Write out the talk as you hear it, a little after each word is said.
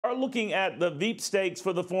are looking at the Veep stakes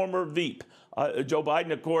for the former Veep. Joe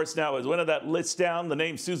Biden, of course, now has winner that list down. The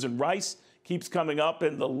name Susan Rice keeps coming up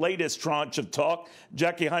in the latest tranche of talk.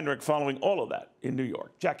 Jackie Heinrich following all of that in New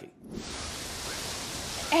York. Jackie.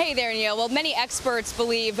 Hey there, Neil. Well, many experts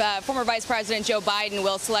believe former Vice President Joe Biden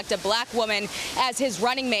will select a black woman as his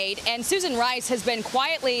running mate, and Susan Rice has been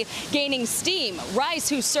quietly gaining steam. Rice,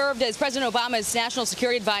 who served as President Obama's national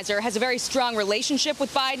security advisor, has a very strong relationship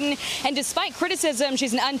with Biden, and despite criticism,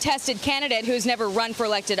 she's an untested candidate who's never run for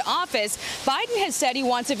elected office. Biden has said he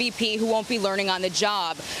wants a VP who won't be learning on the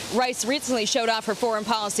job. Rice recently showed off her foreign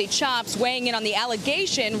policy chops, weighing in on the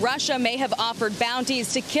allegation Russia may have offered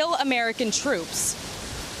bounties to kill American troops.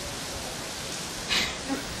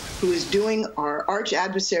 Who is doing our arch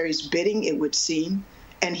adversary's bidding, it would seem,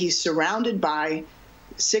 and he's surrounded by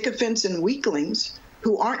sycophants and weaklings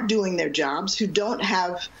who aren't doing their jobs, who don't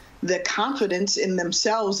have the confidence in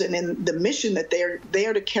themselves and in the mission that they're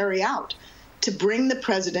there to carry out, to bring the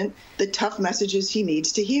president the tough messages he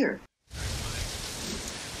needs to hear.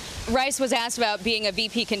 Rice was asked about being a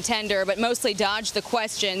VP contender, but mostly dodged the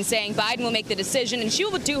question, saying Biden will make the decision and she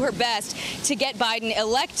will do her best to get Biden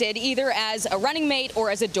elected, either as a running mate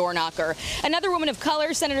or as a door knocker. Another woman of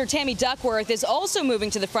color, Senator Tammy Duckworth, is also moving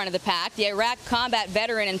to the front of the pack. The Iraq combat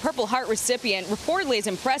veteran and Purple Heart recipient reportedly has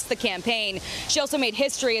impressed the campaign. She also made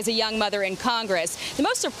history as a young mother in Congress. The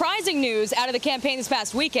most surprising news out of the campaign this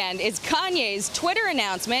past weekend is Kanye's Twitter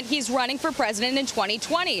announcement he's running for president in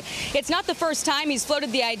 2020. It's not the first time he's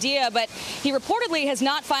floated the idea, but he reportedly has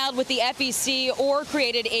not filed with the FEC or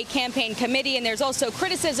created a campaign committee, and there's also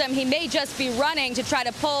criticism he may just be running to try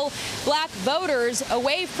to pull black voters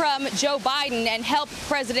away from Joe Biden and help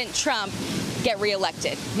President Trump get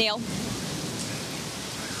reelected. Neil?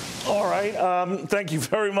 All right. Thank you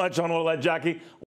very much on all that, Jackie.